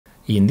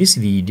In this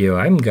video,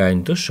 I'm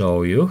going to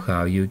show you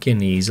how you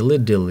can easily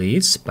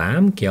delete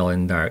spam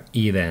calendar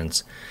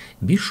events.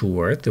 Be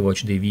sure to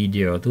watch the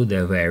video to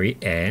the very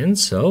end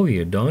so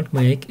you don't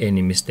make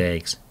any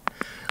mistakes.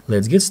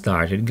 Let's get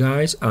started,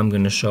 guys. I'm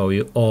gonna show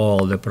you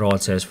all the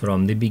process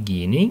from the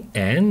beginning,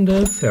 and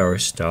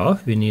first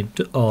off we need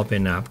to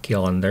open up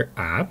Calendar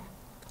app.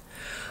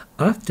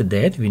 After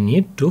that we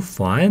need to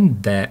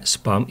find the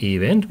spam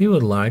event we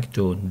would like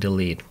to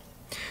delete.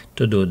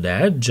 To do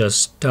that,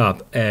 just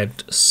tap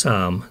at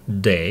some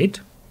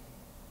date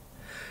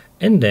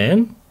and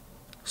then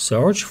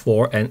search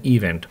for an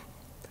event.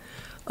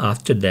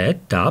 After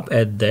that, tap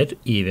at that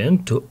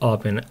event to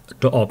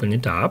open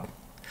it up,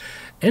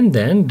 and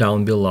then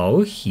down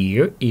below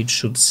here it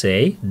should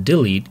say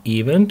delete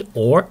event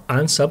or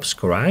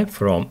unsubscribe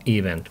from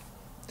event.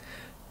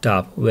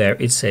 Tap where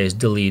it says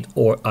delete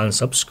or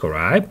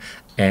unsubscribe,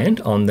 and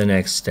on the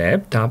next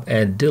step tap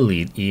at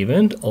delete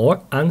event or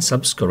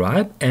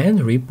unsubscribe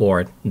and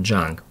report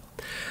junk.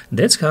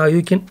 That's how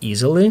you can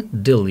easily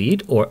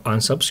delete or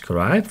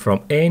unsubscribe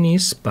from any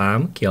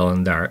spam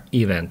calendar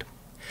event.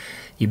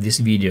 If this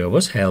video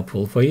was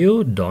helpful for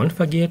you, don't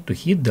forget to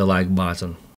hit the like button.